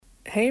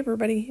Hey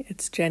everybody,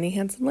 it's Jenny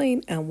Hansen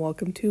Lane and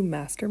welcome to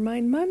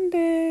Mastermind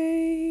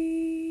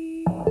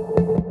Monday.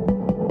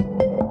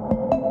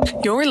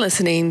 You're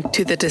listening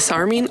to the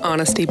Disarming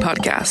Honesty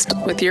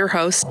podcast with your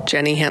host,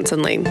 Jenny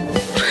Hansen Lane.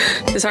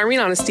 Disarming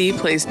Honesty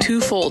plays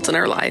two folds in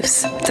our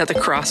lives. It's at the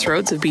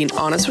crossroads of being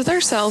honest with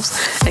ourselves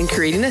and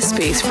creating a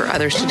space for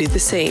others to do the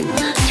same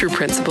through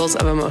principles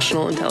of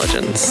emotional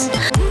intelligence.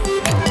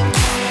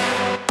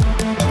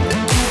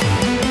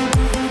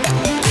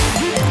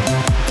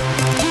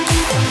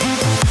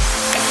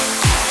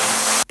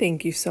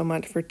 Thank you so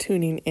much for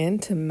tuning in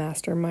to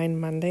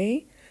Mastermind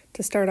Monday.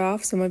 To start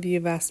off, some of you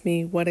have asked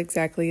me what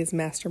exactly is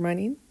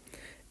masterminding,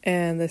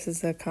 and this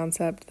is a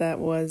concept that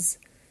was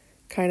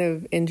kind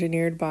of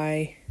engineered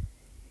by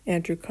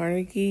Andrew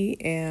Carnegie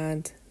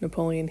and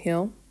Napoleon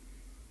Hill,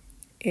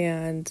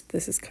 and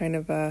this is kind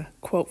of a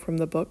quote from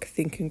the book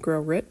Think and Grow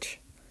Rich,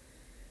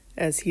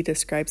 as he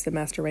describes the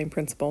mastermind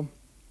principle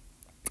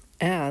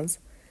as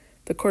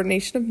the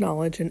coordination of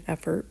knowledge and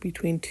effort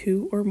between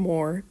two or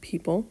more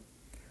people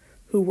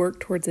who work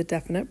towards a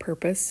definite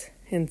purpose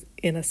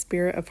in a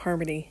spirit of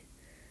harmony.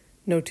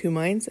 No two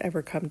minds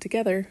ever come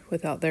together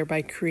without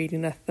thereby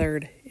creating a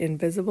third,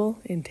 invisible,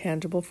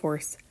 intangible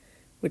force,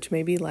 which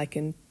may be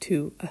likened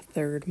to a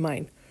third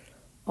mind,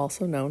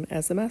 also known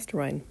as the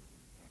mastermind.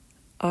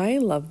 I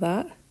love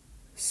that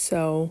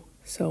so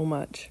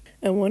much.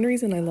 And one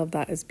reason I love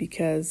that is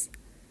because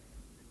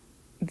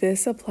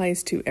this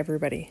applies to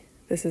everybody.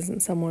 This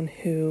isn't someone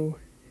who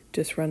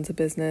just runs a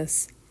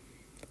business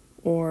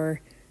or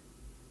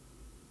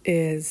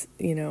is,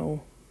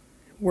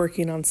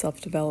 working on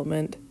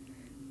self-development.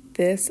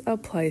 This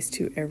applies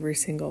to every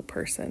single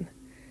person.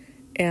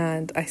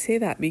 And I say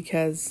that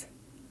because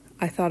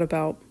I thought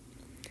about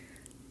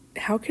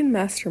how can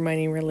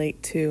masterminding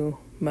relate to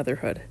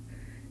motherhood?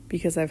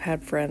 Because I've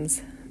had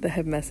friends that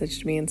have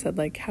messaged me and said,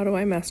 how do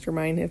I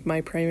mastermind if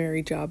my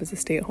primary job is a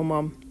stay-at-home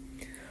mom?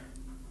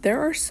 There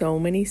are so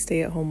many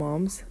stay-at-home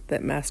moms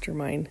that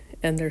mastermind,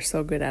 and they're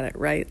so good at it,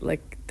 right?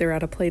 They're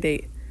at a play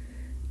date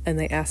and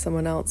they ask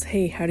someone else,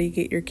 hey, how do you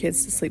get your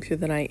kids to sleep through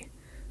the night?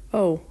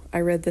 Oh,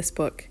 I read this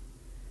book.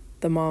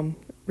 The mom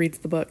reads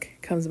the book,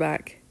 comes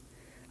back,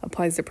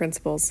 applies the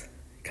principles,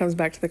 comes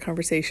back to the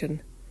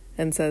conversation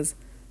and says,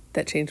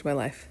 that changed my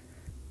life.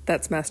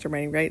 That's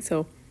masterminding, right?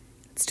 So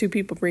it's two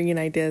people bringing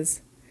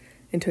ideas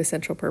into a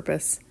central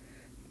purpose,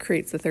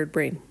 creates the third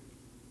brain.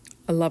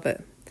 I love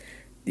it.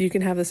 You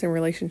can have this in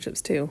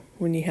relationships too,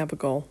 when you have a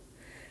goal.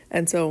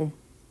 And so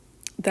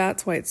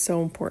that's why it's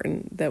so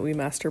important that we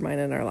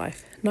mastermind in our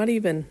life, not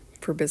even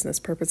for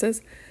business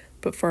purposes,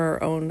 but for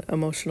our own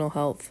emotional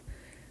health.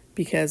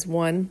 Because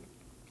one,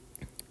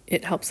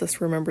 it helps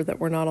us remember that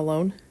we're not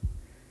alone.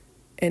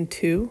 And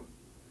two,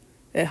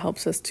 it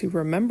helps us to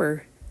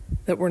remember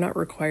that we're not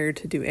required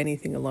to do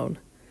anything alone,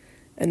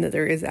 and that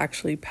there is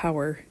actually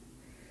power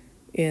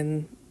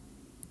in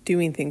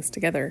doing things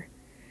together.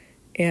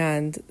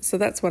 And so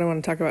that's what I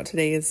want to talk about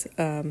today is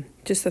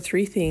just the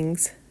three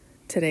things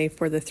today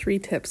for the 3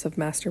 tips of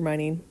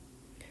masterminding,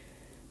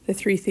 the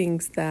 3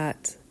 things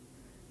that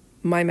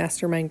my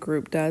mastermind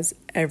group does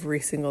every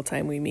single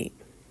time we meet.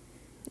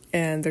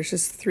 And there's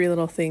just 3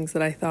 little things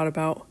that I thought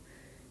about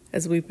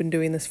as we've been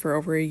doing this for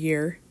over a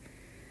year,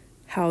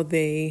 how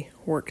they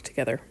work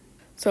together.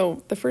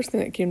 So the first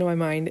thing that came to my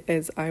mind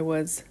is I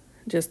was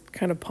just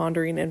kind of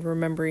pondering and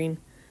remembering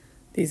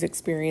these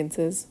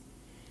experiences.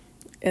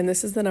 And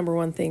this is the number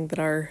one thing that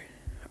our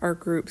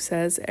group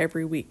says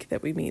every week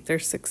that we meet.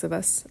 There's 6 of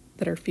us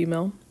that are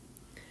female.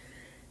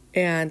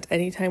 And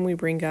anytime we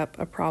bring up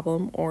a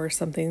problem or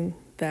something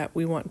that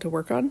we want to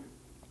work on,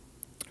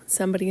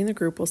 somebody in the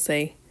group will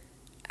say,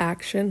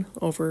 action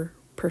over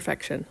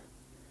perfection.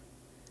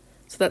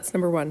 So that's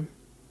number 1.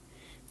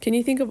 Can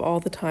you think of all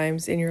the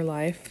times in your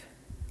life?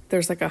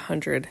 There's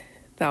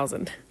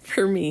 100,000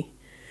 for me.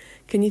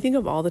 Can you think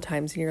of all the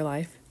times in your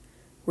life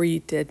where you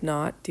did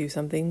not do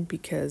something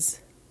because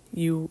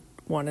you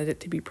wanted it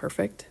to be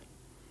perfect?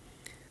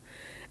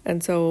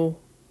 And so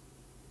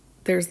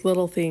there's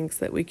little things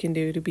that we can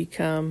do to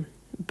become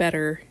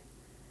better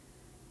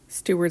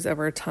stewards of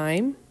our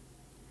time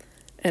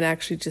and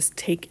actually just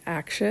take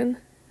action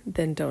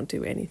than don't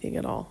do anything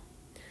at all.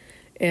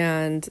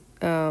 And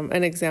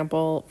an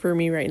example for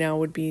me right now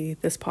would be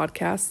this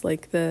podcast.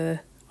 The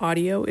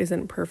audio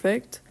isn't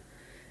perfect,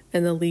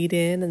 and the lead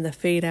in and the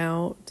fade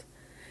out,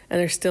 and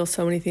there's still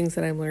so many things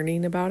that I'm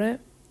learning about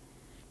it.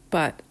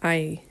 But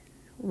I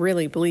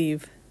really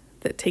believe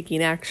that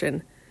taking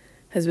action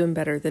has been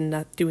better than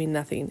not doing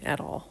nothing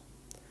at all.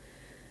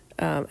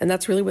 And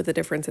that's really what the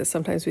difference is.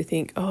 Sometimes we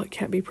think, oh, it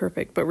can't be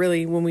perfect. But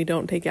really, when we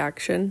don't take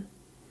action,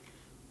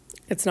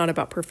 it's not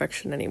about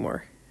perfection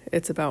anymore.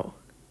 It's about,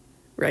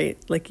 right,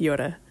 like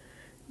Yoda,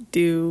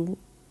 do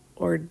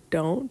or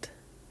don't.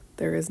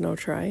 There is no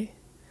try.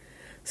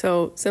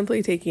 So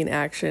simply taking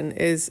action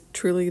is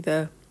truly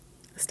the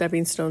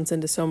stepping stones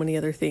into so many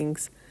other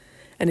things.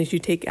 And as you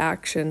take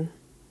action,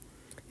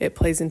 it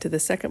plays into the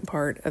second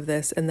part of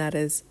this, and that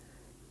is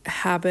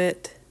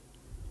habit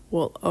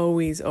will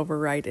always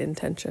override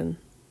intention.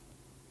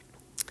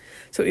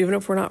 So even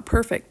if we're not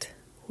perfect,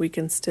 we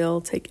can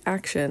still take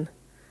action,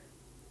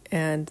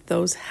 and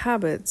those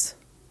habits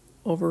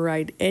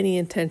override any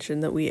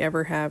intention that we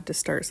ever have to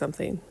start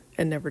something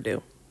and never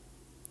do.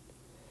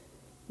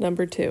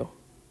 Number 2,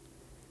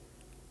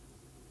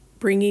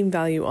 bringing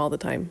value all the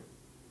time.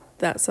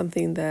 That's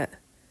something that,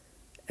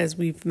 as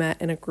we've met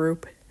in a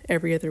group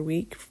every other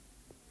week,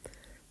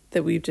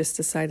 that we've just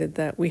decided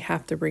that we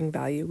have to bring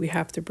value, we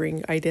have to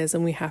bring ideas,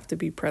 and we have to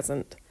be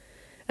present.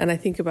 And I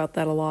think about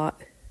that a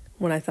lot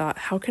when I thought,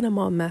 how can a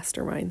mom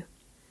mastermind?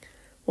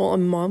 Well, a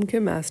mom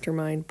can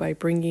mastermind by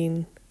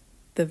bringing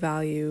the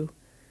value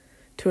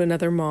to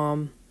another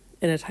mom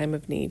in a time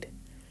of need.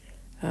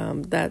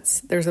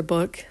 There's a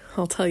book,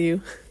 I'll tell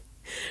you,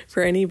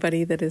 for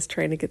anybody that is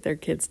trying to get their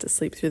kids to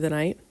sleep through the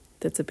night,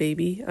 that's a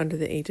baby under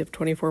the age of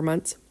 24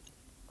 months.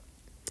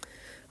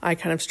 I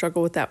kind of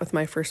struggled with that with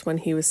my first one.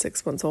 He was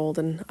 6 months old,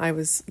 and I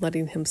was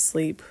letting him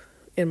sleep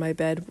in my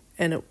bed,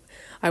 and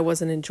I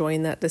wasn't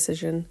enjoying that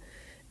decision.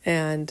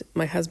 And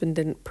my husband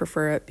didn't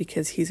prefer it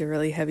because he's a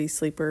really heavy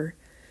sleeper,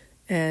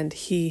 and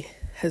he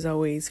has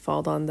always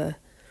fallen on the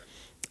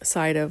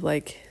side of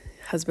like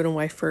husband and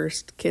wife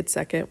first, kids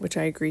second, which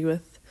I agree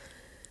with.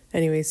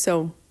 Anyway,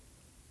 so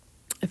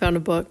I found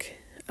a book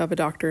of a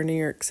doctor in New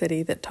York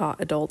City that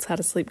taught adults how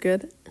to sleep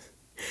good.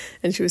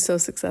 And she was so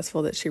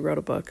successful that she wrote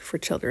a book for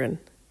children,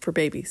 for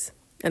babies,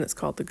 and it's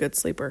called The Good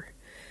Sleeper.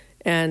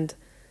 And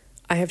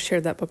I have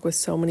shared that book with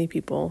so many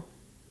people,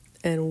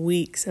 and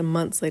weeks and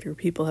months later,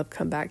 people have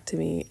come back to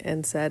me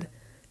and said,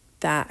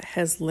 that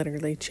has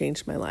literally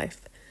changed my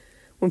life.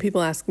 When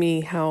people ask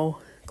me how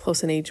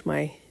close in age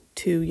my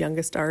 2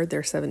 youngest are,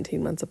 they're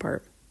 17 months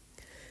apart.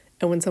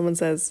 And when someone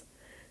says,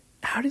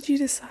 how did you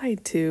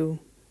decide to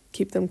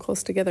keep them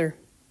close together?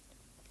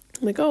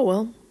 I'm like, oh,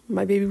 well,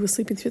 my baby was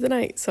sleeping through the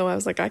night. So I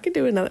was like, I could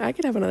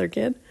have another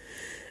kid.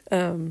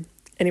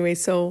 Anyway,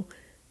 so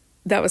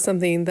that was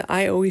something that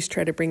I always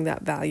try to bring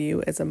that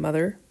value as a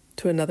mother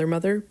to another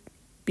mother,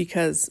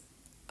 because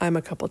I'm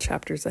a couple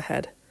chapters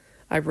ahead.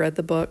 I've read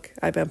the book,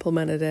 I've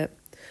implemented it,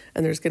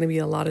 and there's going to be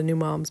a lot of new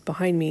moms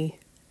behind me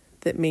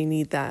that may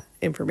need that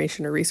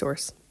information or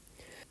resource.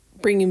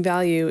 Bringing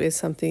value is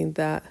something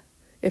that,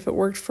 if it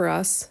worked for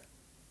us,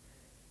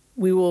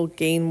 we will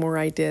gain more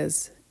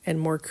ideas and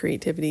more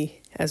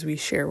creativity as we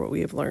share what we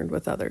have learned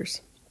with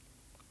others.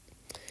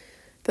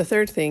 The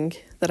third thing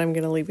that I'm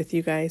going to leave with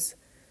you guys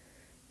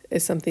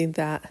is something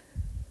that,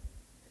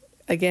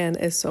 again,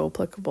 is so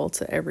applicable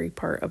to every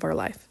part of our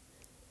life.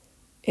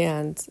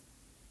 And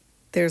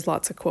there's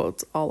lots of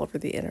quotes all over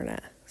the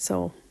internet,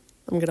 so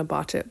I'm going to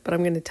botch it, but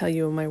I'm going to tell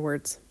you in my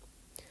words.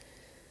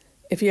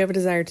 If you have a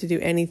desire to do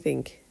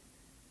anything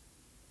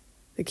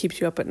that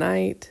keeps you up at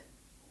night,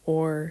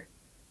 or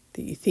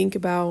that you think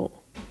about,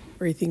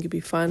 or you think it'd be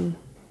fun,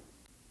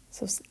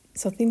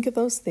 so think of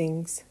those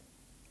things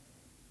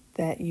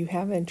that you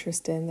have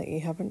interest in that you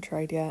haven't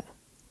tried yet,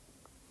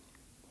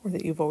 or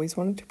that you've always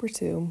wanted to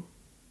pursue.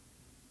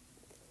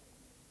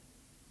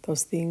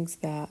 Those things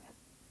that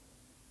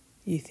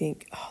you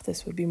think, oh,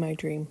 this would be my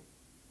dream.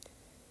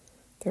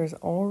 There's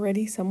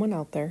already someone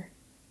out there,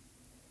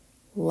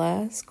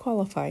 less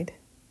qualified,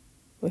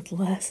 with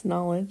less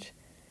knowledge,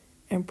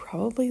 and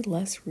probably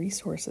less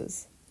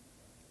resources,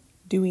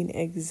 doing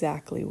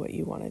exactly what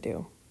you want to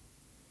do.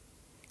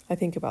 I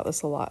think about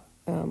this a lot.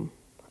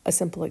 A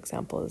simple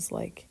example is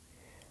like,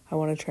 I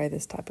want to try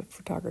this type of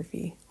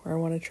photography, or I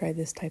want to try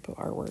this type of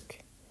artwork.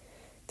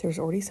 There's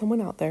already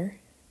someone out there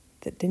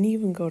that didn't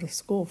even go to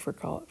school for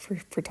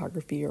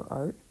photography or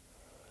art.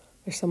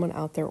 There's someone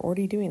out there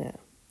already doing it.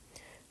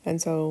 And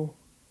so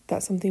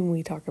that's something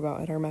we talk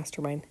about at our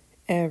mastermind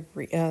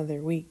every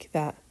other week,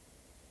 that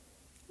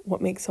what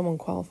makes someone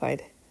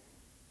qualified.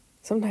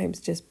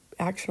 Sometimes just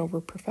action over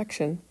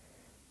perfection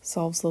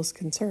solves those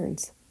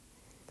concerns.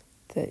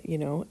 That,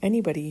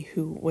 anybody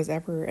who was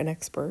ever an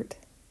expert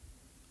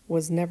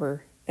was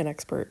never an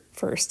expert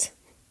first.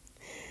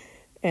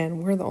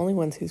 And we're the only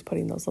ones who's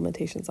putting those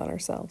limitations on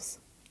ourselves.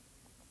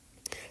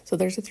 So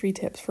there's the 3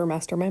 tips for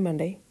Mastermind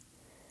Monday.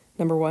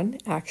 Number 1,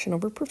 action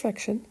over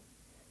perfection.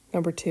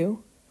 Number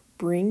 2,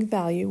 bring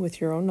value with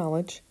your own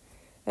knowledge.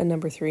 And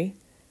number 3,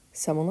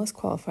 someone less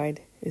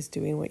qualified is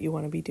doing what you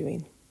want to be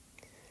doing.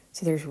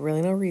 So there's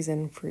really no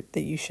reason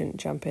that you shouldn't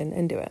jump in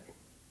and do it.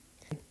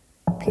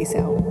 Peace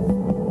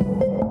out.